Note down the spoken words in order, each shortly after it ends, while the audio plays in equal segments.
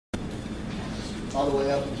all the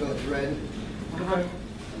way up until it's red.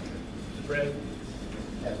 Red.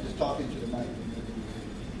 Yeah, just talking to the mic.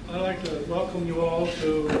 I'd like to welcome you all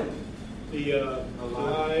to the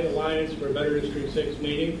Alliance for Better District 6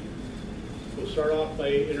 meeting. We'll start off by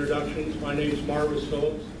introductions. My name is Marvis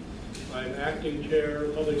Phillips. I'm acting chair,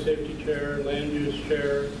 public safety chair, land use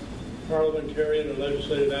chair, parliamentarian and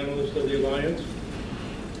legislative analyst of the Alliance.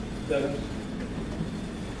 Dennis.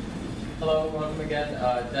 Hello, welcome again.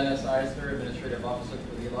 Dennis Eisner, administrative officer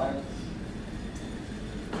for the Alliance.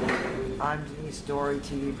 I'm Denise Dory,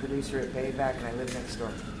 TV producer at Payback, and I live next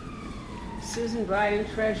door. Susan Bryan,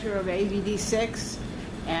 treasurer of ABD6,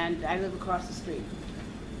 and I live across the street.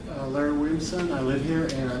 Larry Williamson, I live here,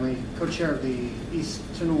 and I'm a co-chair of the East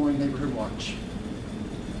Tenderloin Neighborhood Watch.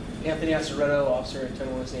 Anthony Aceretto, officer at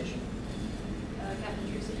Tenderloin Station.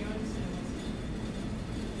 Captain Teresa Jones.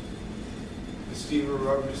 Stephen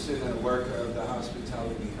Robertson, a worker of the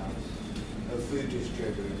hospitality house, a food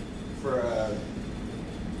distributor for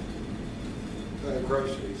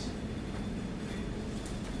groceries.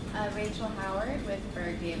 Rachel Howard with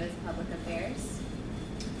Berg Davis Public Affairs.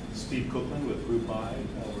 Steve Cookland with Group I.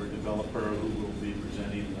 We're a developer who will be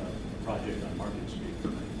presenting a project on Market Street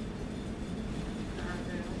tonight.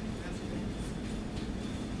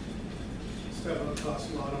 Stefano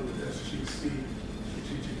Castellano with SGC,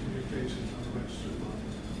 Strategic Communications on the registered line.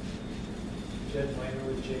 Jed Miner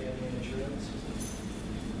with JME Insurance.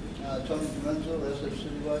 Tony Pimentel, SF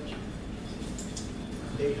City Watch.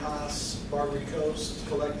 Dave Haas, Barbary Coast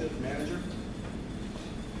Collective Manager.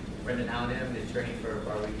 Brendan Allen, the attorney for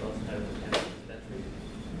Barbary Coast Medical Cannabis Dispensary,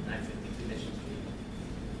 952 Mission Street.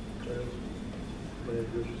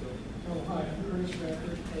 Oh, hi, I'm Ernest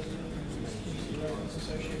Radford, president of the SGC Residents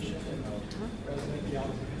Association and president of the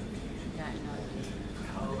Alliance.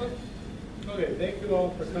 Okay, thank you all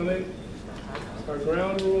for coming. Our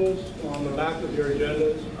ground rules on the back of your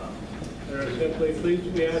agendas. They're simply, please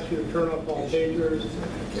we ask you to turn off all pagers,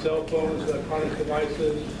 cell phones, electronic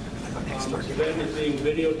devices. This event is being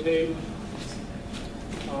videotaped,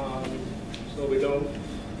 so we don't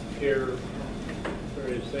hear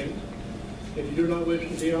various things. If you do not wish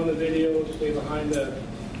to be on the video, stay behind the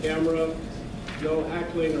camera. No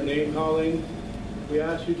heckling or name calling. We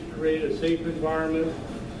ask you to create a safe environment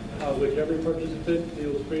which every participant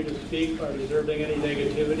feels free to speak by reserving any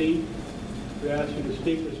negativity. We ask you to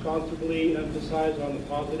speak responsibly, emphasize on the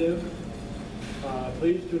positive.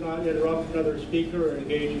 Please do not interrupt another speaker or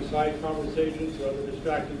engage in side conversations or other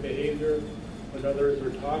distracting behavior when others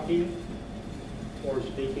are talking or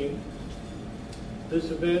speaking. This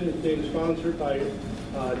event is being sponsored by a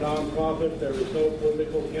nonprofit. There is no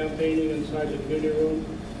political campaigning inside the community room.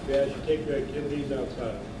 We ask you to take your activities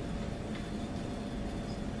outside.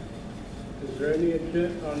 Is there any on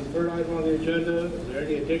the third item on the agenda? Are there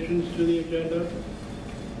any additions to the agenda?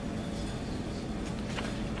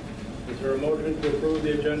 Is there a motion to approve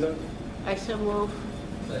the agenda? I so move.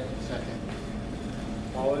 Second.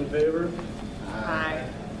 All in favor? Aye.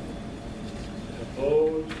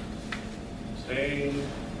 Opposed? Abstained?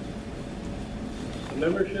 The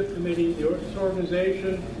membership committee, this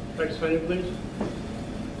organization, next slide please.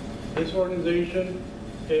 This organization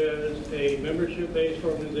is a membership-based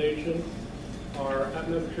organization. Our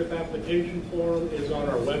membership application form is on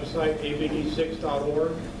our website,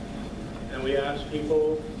 abd6.org, and we ask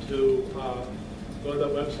people to go to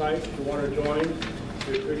that website if you want to join.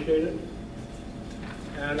 We appreciate it.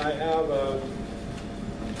 And I have a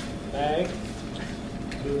bag.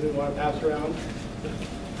 Do you want to pass around?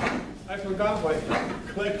 I forgot my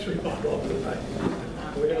collection bottle all the time.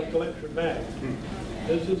 We have a collection bag.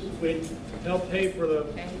 This is, we help pay for the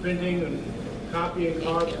printing and copying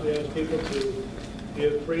costs. We ask people to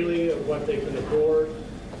give freely of what they can afford,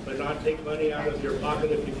 but not take money out of your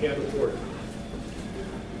pocket if you can't afford it.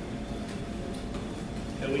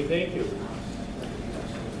 And we thank you.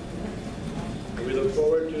 And we look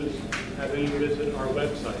forward to having you visit our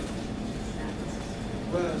website.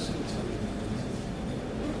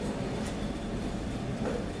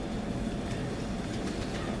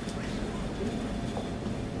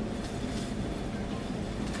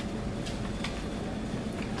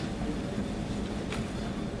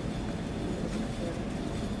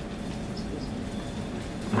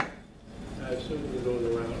 As soon as we're going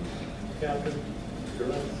around, Captain,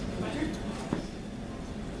 you're up.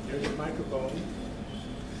 Here's your microphone.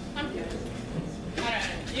 I'm good. I don't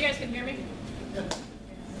know. You guys can hear me?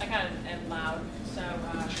 I kind of am loud, so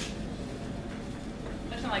I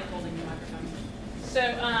just don't like holding the microphone. So,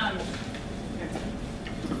 here.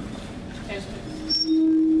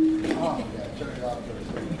 Oh, yeah, turn it off for a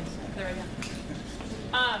second. There we go.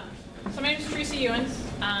 So my name is Teresa Ewens.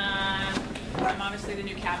 I'm obviously the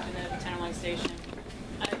new captain of the Tenderloin station.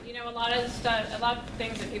 You know, a lot of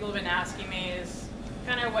things that people have been asking me is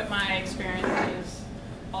kind of what my experience is,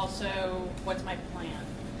 also what's my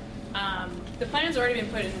plan. The plan's already been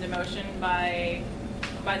put into motion by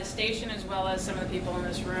the station as well as some of the people in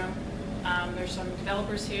this room. There's some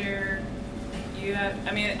developers here.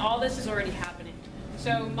 I mean, all this is already happening.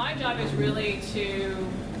 So my job is really to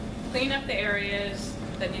clean up the areas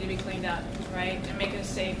that need to be cleaned up, right? And make it a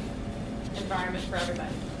safe environment for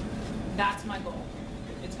everybody. That's my goal.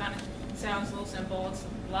 It's kind of sounds a little simple. It's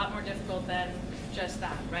a lot more difficult than just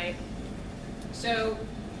that, right? So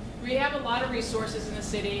we have a lot of resources in the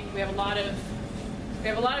city. We have a lot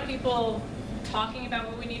of people talking about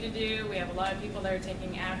what we need to do. We have a lot of people that are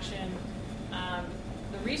taking action.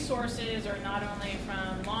 The resources are not only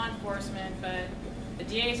from law enforcement, but the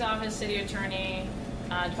DA's office, city attorney,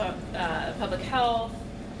 public health.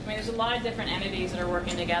 I mean, there's a lot of different entities that are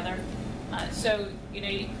working together. So, you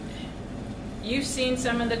know, you've seen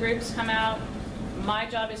some of the groups come out. My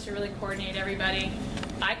job is to really coordinate everybody.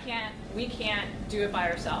 We can't do it by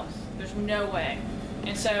ourselves. There's no way.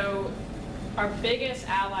 And so our biggest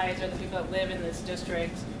allies are the people that live in this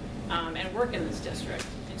district and work in this district.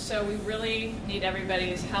 And so we really need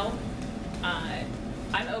everybody's help.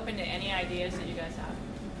 I'm open to any ideas that you guys have.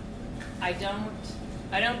 I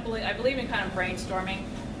believe in kind of brainstorming.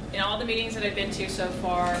 In all the meetings that I've been to so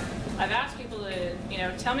far, I've asked people to, you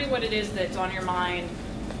know, tell me what it is that's on your mind,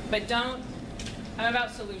 but I'm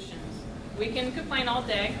about solutions. We can complain all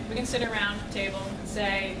day. We can sit around the table and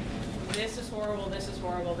say, this is horrible, this is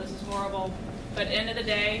horrible, this is horrible. But at the end of the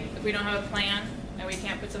day, if we don't have a plan and we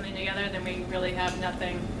can't put something together, then we really have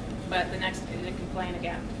nothing but the next day to complain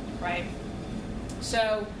again, right?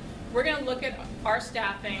 So we're going to look at our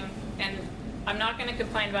staffing, and I'm not going to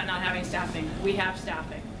complain about not having staffing. We have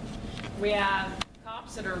staffing. We have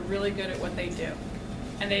cops that are really good at what they do,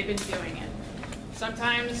 and they've been doing it.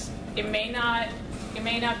 Sometimes it may not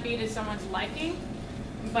be to someone's liking,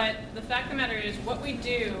 but the fact of the matter is what we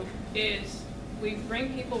do is we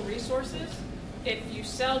bring people resources. If you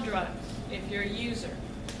sell drugs, if you're a user,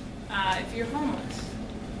 if you're homeless,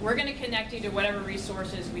 we're going to connect you to whatever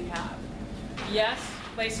resources we have. Yes,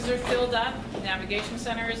 places are filled up, the navigation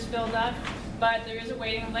center is filled up, but there is a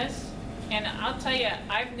waiting list. And I'll tell you,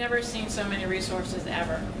 I've never seen so many resources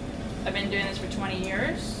ever. I've been doing this for 20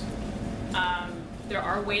 years. There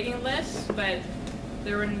are waiting lists, but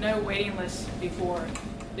there were no waiting lists before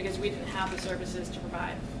because we didn't have the services to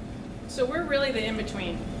provide. So we're really the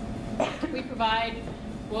in-between. We provide,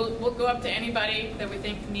 we'll go up to anybody that we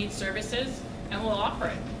think needs services and we'll offer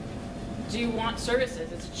it. Do you want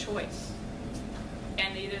services? It's a choice.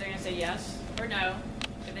 And either they're going to say yes or no.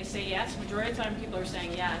 If they say yes, majority of the time people are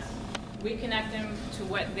saying yes. We connect them to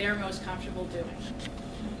what they're most comfortable doing.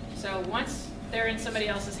 So once they're in somebody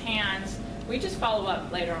else's hands, we just follow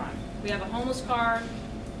up later on. We have a homeless car.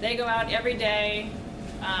 They go out every day.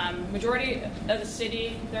 Majority of the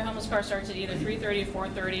city, their homeless car starts at either 3:30 or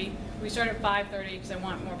 4:30. We start at 5:30 because I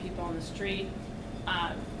want more people on the street.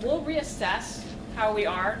 We'll reassess how we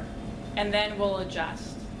are, and then we'll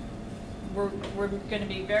adjust. We're going to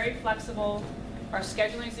be very flexible. Our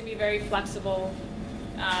scheduling is going to be very flexible.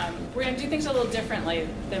 We're going to do things a little differently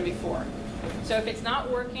than before. So if it's not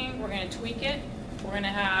working, we're going to tweak it. We're going to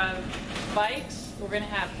have bikes, we're going to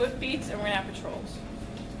have foot beats, and we're going to have patrols.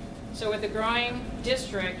 So with the growing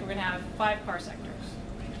district, we're going to have 5 car sectors.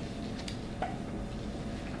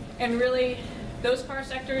 And really, those car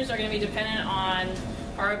sectors are going to be dependent on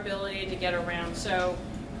our ability to get around. So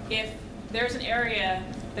if there's an area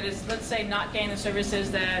that is, let's say, not getting the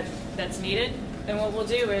services that's needed, then what we'll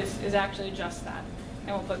do is actually adjust that.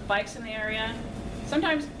 And we'll put bikes in the area.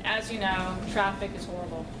 Sometimes, as you know, traffic is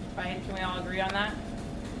horrible, right? Can we all agree on that?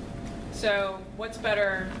 So what's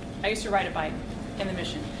better? I used to ride a bike in the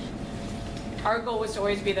Mission. Our goal was to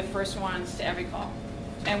always be the first ones to every call.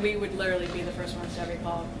 And we would literally be the first ones to every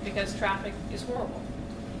call because traffic is horrible.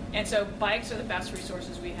 And so bikes are the best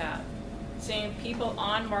resources we have. Seeing people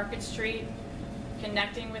on Market Street,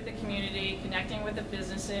 connecting with the community, connecting with the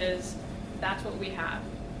businesses, that's what we have.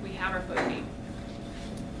 We have our foot feet.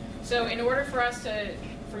 So in order for us to,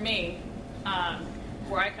 for me,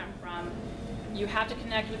 where I come from, you have to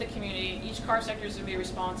connect with the community. Each car sector is going to be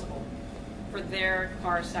responsible for their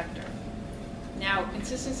car sector. Now,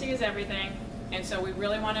 consistency is everything, and so we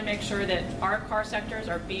really want to make sure that our car sectors,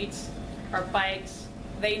 our beats, our bikes,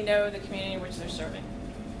 they know the community in which they're serving.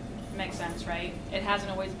 Makes sense, right? It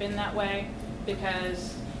hasn't always been that way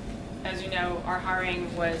because, as you know, our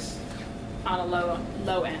hiring was on a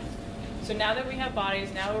low end. So now that we have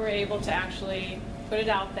bodies, now we're able to actually put it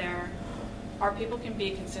out there our people can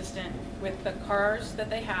be consistent with the cars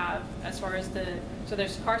that they have as far as so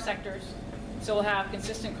there's car sectors. So we'll have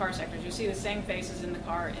consistent car sectors. You'll see the same faces in the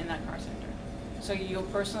car in that car sector. So you'll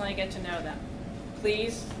personally get to know them.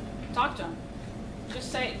 Please talk to them.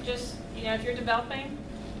 Just if you're developing,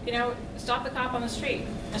 stop the cop on the street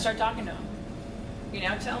and start talking to them.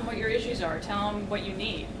 Tell them what your issues are. Tell them what you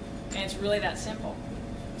need. And it's really that simple.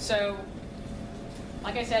 So,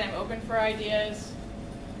 like I said, I'm open for ideas.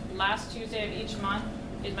 Last Tuesday of each month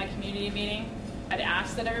is my community meeting. I'd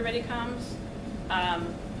ask that everybody comes.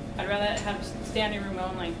 I'd rather have standing room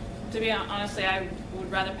only. To be honestly, I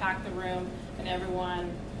would rather pack the room and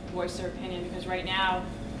everyone voice their opinion, because right now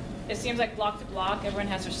it seems like block to block everyone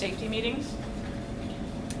has their safety meetings,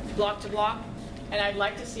 block to block, and I'd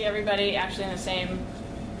like to see everybody actually in the same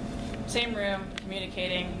room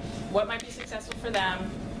communicating what might be successful for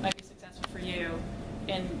them, might be successful for you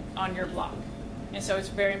on your block. And so it's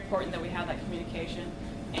very important that we have that communication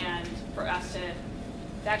and for us to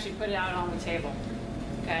actually put it out on the table.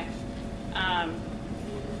 Okay.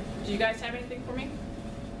 Do you guys have anything for me?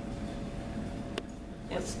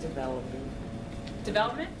 What's developing?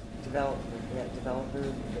 Development? Development, yeah,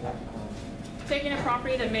 developer. Taking a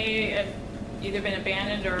property that may have either been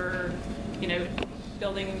abandoned or,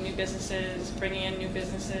 building new businesses, bringing in new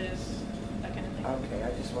businesses, that kind of thing. Okay,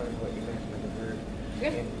 I just wondered what you meant by the word.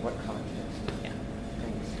 Okay. In what context? Yeah.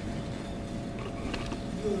 Thanks.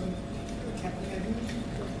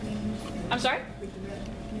 I'm sorry?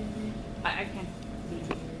 I can't.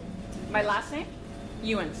 My last name?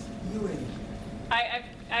 Ewens.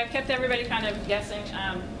 I've kept everybody kind of guessing.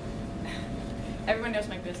 Everyone knows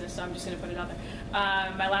my business, so I'm just going to put it out there.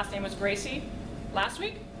 My last name was Gracie last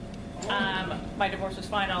week. My divorce was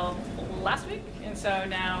final last week, and so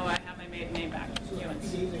now I have my maiden name back, Ewens.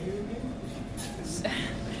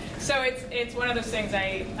 So it's one of those things.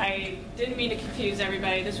 I didn't mean to confuse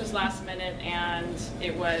everybody. This was last minute, and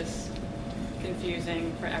it was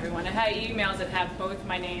confusing for everyone. I had emails that have both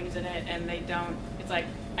my names in it, and they don't. It's like,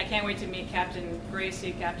 I can't wait to meet Captain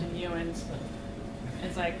Gracie, Captain Ewens.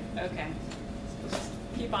 It's like, okay, let's just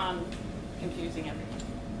keep on confusing everyone.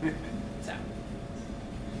 So,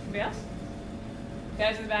 anybody else?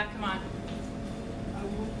 Guys in the back, come on. I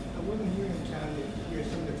wasn't here in time to hear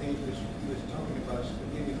some of the things you was talking about, so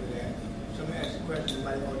forgive me for that. Someone asked a question, you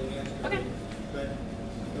might have already answered Okay. it. But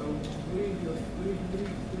where do you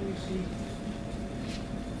see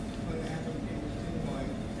what happened in this Tenderloin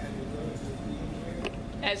as a result of the engineering?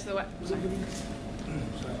 As the what? Sorry.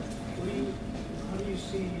 How do you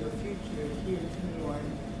see your future here in Tenderloin,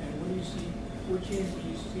 and what changes do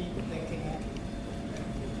you see that can happen?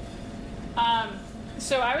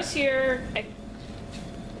 So I was here, I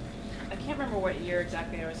can't remember what year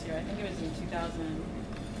exactly I was here. I think it was in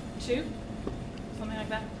 2002, something like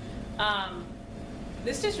that.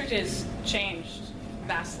 This district has changed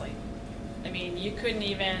vastly. I mean, you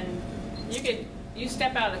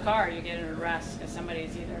step out of the car, you get an arrest because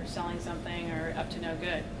somebody's either selling something or up to no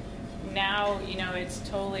good. Now, it's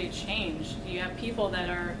totally changed. You have people that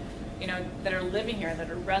are living here, that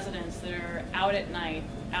are residents, that are out at night,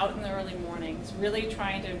 out in the early mornings, really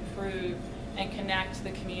trying to improve and connect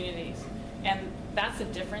the communities. And that's the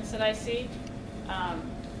difference that I see.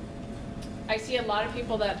 I see a lot of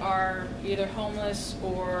people that are either homeless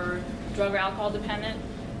or drug or alcohol dependent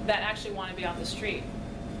that actually want to be off the street.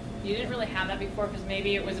 You didn't really have that before because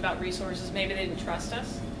maybe it was about resources, maybe they didn't trust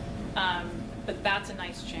us. But that's a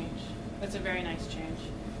nice change. That's a very nice change.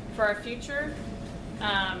 For our future,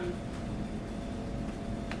 kind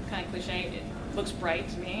of cliche, it looks bright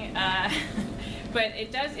to me. But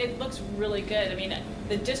it looks really good. I mean,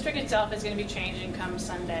 the district itself is going to be changing come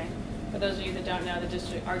Sunday. For those of you that don't know,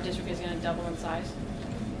 our district is going to double in size.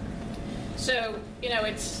 So,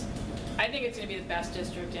 I think it's going to be the best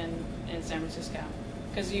district in San Francisco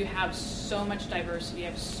because you have so much diversity, you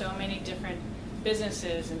have so many different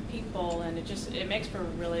businesses and people, and it makes for a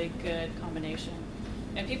really good combination.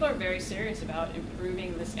 And people are very serious about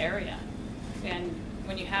improving this area. And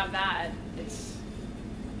when you have that, it's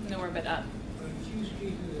nowhere but up. Q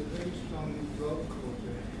Street is a very strong drug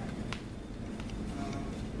culture.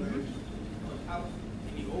 Whereas out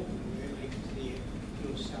in the open, where they can see it,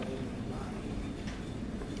 you'll sell it and buy it.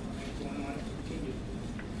 And going on continues.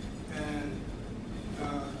 And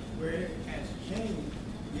where it has changed,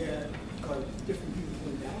 yeah, because different people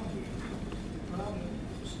come down here, the problem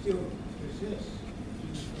still persists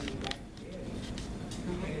even from back there.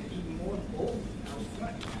 And it's even more bold out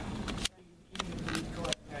front now. Even if these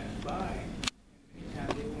cars pass by,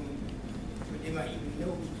 anytime they won't, but they might even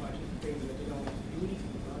know who's participating, but they don't do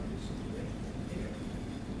anything about this situation there.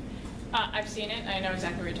 I've seen it. I know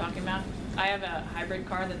exactly what you're talking about. I have a hybrid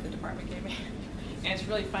car that the department gave me. And it's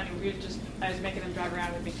really funny. I was making them drive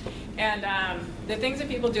around with me. And the things that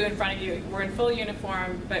people do in front of you, we're in full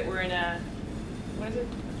uniform, but we're in a, what is it?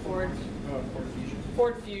 Ford Fusion.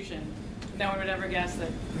 Ford Fusion. No one would ever guess that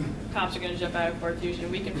cops are going to jump out of Ford Fusion.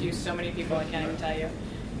 We confuse so many people, I can't even tell you.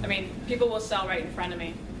 I mean, people will sell right in front of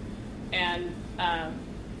me. And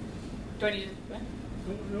do I need to, what?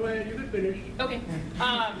 Go ahead, you can finish. Okay.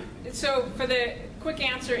 So for the quick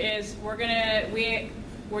answer is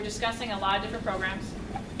we're discussing a lot of different programs,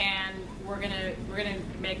 and we're gonna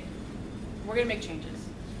make changes.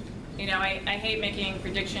 You know, I hate making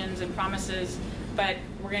predictions and promises, but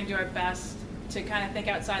we're gonna do our best to kind of think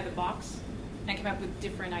outside the box and come up with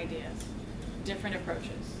different ideas, different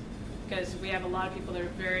approaches, because we have a lot of people that are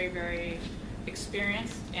very, very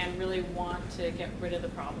experienced and really want to get rid of the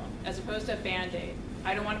problem, as opposed to a Band-Aid.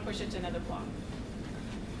 I don't want to push it to another block.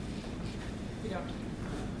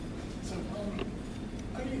 So,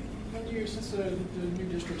 since the new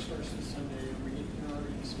district starts this Sunday, are we getting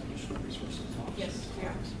some additional resources? Yes, we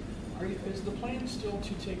are. Is the plan still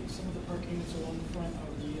to take some of the parking that's along the front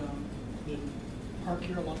of the park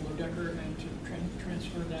here along Lodecker and to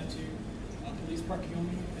transfer that to police parking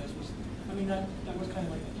only? That was kind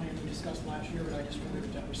of like the plan we discussed last year, but I just wondered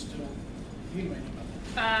if that was still, you know anything about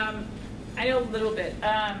that? I know a little bit.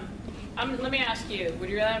 Let me ask you, would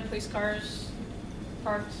you rather have police cars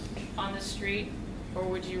parked on the street, or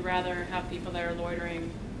would you rather have people that are loitering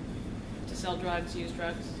to sell drugs, use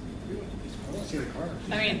drugs? I want to see the cars.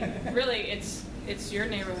 I mean, really, it's your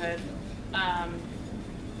neighborhood.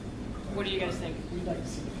 What do you guys think? We'd like to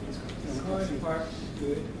see the police cars. Cars parked,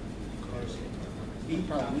 good. Cars The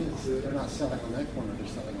problem is they're not selling on that corner, they're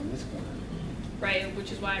selling on this corner. Right,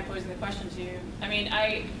 which is why I'm posing the question to you. I mean,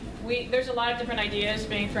 there's a lot of different ideas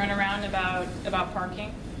being thrown around about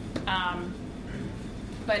parking,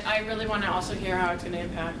 but I really want to also hear how it's going to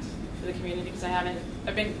impact the community, because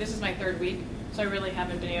this is my third week, so I really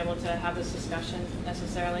haven't been able to have this discussion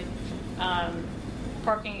necessarily.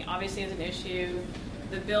 Parking obviously is an issue.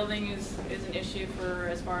 The building is an issue for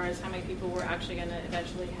as far as how many people we're actually going to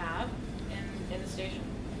eventually have in the station.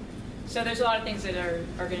 So there's a lot of things that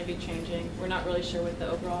are going to be changing. We're not really sure what the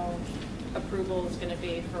overall approval is going to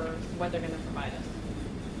be for what they're going to provide us.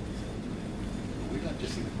 We'd like to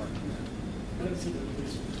see the parking there. I don't see the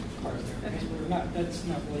police cars there. Okay. That's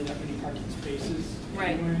not really that many parking spaces.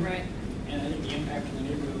 Right, anywhere. right. And I think the impact on the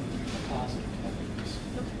neighborhood would be positive.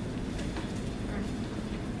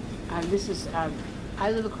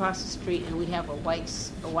 I live across the street, and we have a white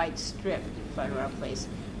strip in front of our place.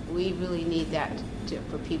 We really need that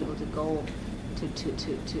for people to go to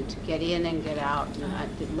get in and get out,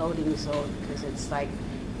 and the loading zone, because it's like,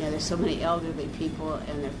 there's so many elderly people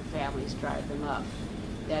and their families drive them up.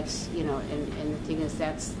 That's, and the thing is,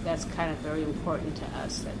 that's kind of very important to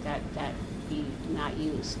us, that be not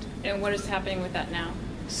used. And what is happening with that now?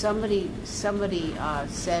 Somebody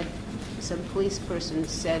said, some police person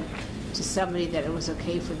said to somebody that it was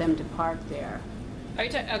okay for them to park there. Are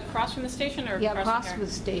you across from the station or across from from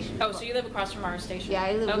the station? Oh, so you live across from our station? Yeah,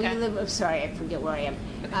 Okay. we live. I'm sorry, I forget where I am.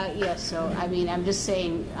 Yeah, so I mean, I'm just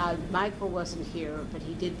saying, Michael wasn't here, but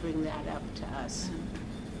he did bring that up to us.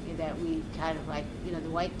 That we kind of like, the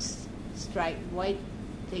white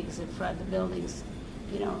things in front of the buildings,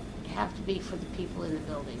 have to be for the people in the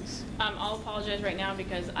buildings. I'll apologize right now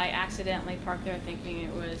because I accidentally parked there thinking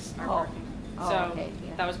it was our parking. So okay,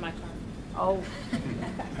 yeah. That was my car. Oh,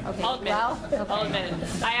 okay. I'll admit Okay. I'll admit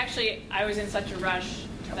it. I was in such a rush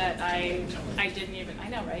that I didn't even, I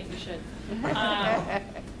know, right? You should.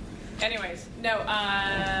 Anyways, no,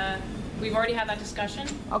 we've already had that discussion.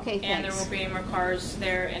 Okay, thanks. And there won't be any more cars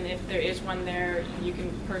there, and if there is one there, you can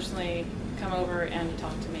personally come over and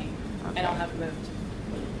talk to me, and I'll have it moved.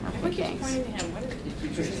 Everyone keeps Thanks. pointing to him. What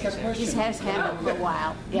is He's had his hand up for a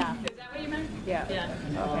while. Yeah. Is that what you meant? Yeah.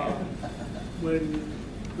 Okay. When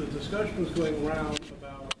the discussion was going around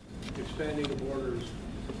about expanding the borders,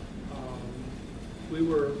 we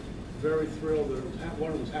were very thrilled that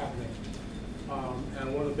one was happening.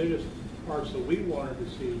 And one of the biggest parts that we wanted to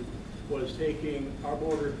see was taking our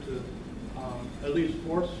border to at least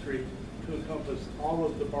 4th Street to encompass all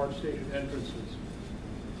of the BART station entrances.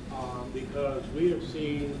 Because we have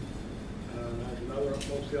seen, as most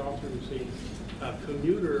of the officers have seen,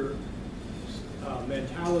 commuter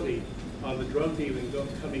mentality on the drug dealing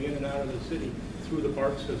coming in and out of the city through the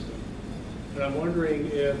BART system. And I'm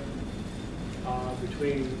wondering if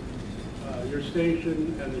between your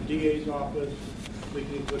station and the DA's office, we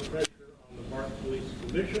can put pressure on the BART Police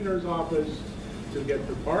Commissioner's office to get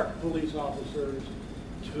the BART police officers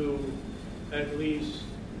to at least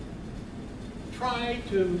try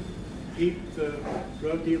to keep the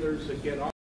drug dealers that get off